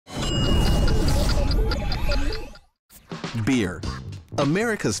Beer,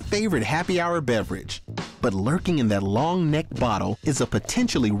 America's favorite happy hour beverage. But lurking in that long-necked bottle is a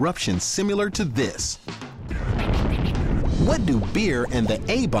potential eruption similar to this. What do beer and the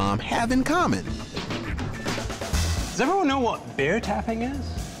A-bomb have in common? Does everyone know what beer tapping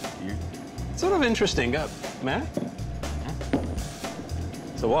is? It's sort of interesting. Matt?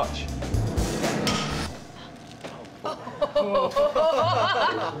 So watch.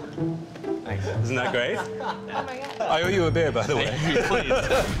 Thanks. Isn't that great? Oh my God. I owe you a beer, by the way.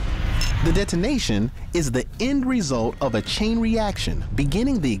 The detonation is the end result of a chain reaction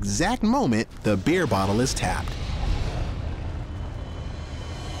beginning the exact moment the beer bottle is tapped.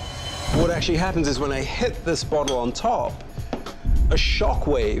 What actually happens is when I hit this bottle on top, a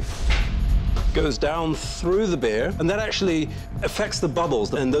shockwave goes down through the beer, and that actually affects the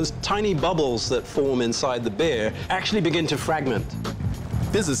bubbles. And those tiny bubbles that form inside the beer actually begin to fragment.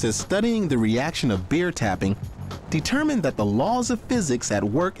 Physicists studying the reaction of beer tapping determined that the laws of physics at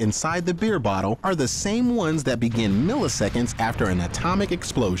work inside the beer bottle are the same ones that begin milliseconds after an atomic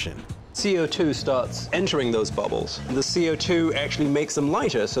explosion. CO2 starts entering those bubbles. The CO2 actually makes them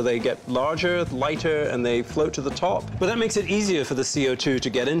lighter, so they get larger, lighter, and they float to the top. But that makes it easier for the CO2 to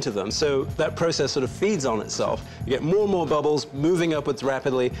get into them, so that process sort of feeds on itself. You get more and more bubbles moving upwards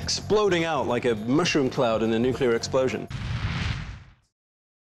rapidly, exploding out like a mushroom cloud in a nuclear explosion.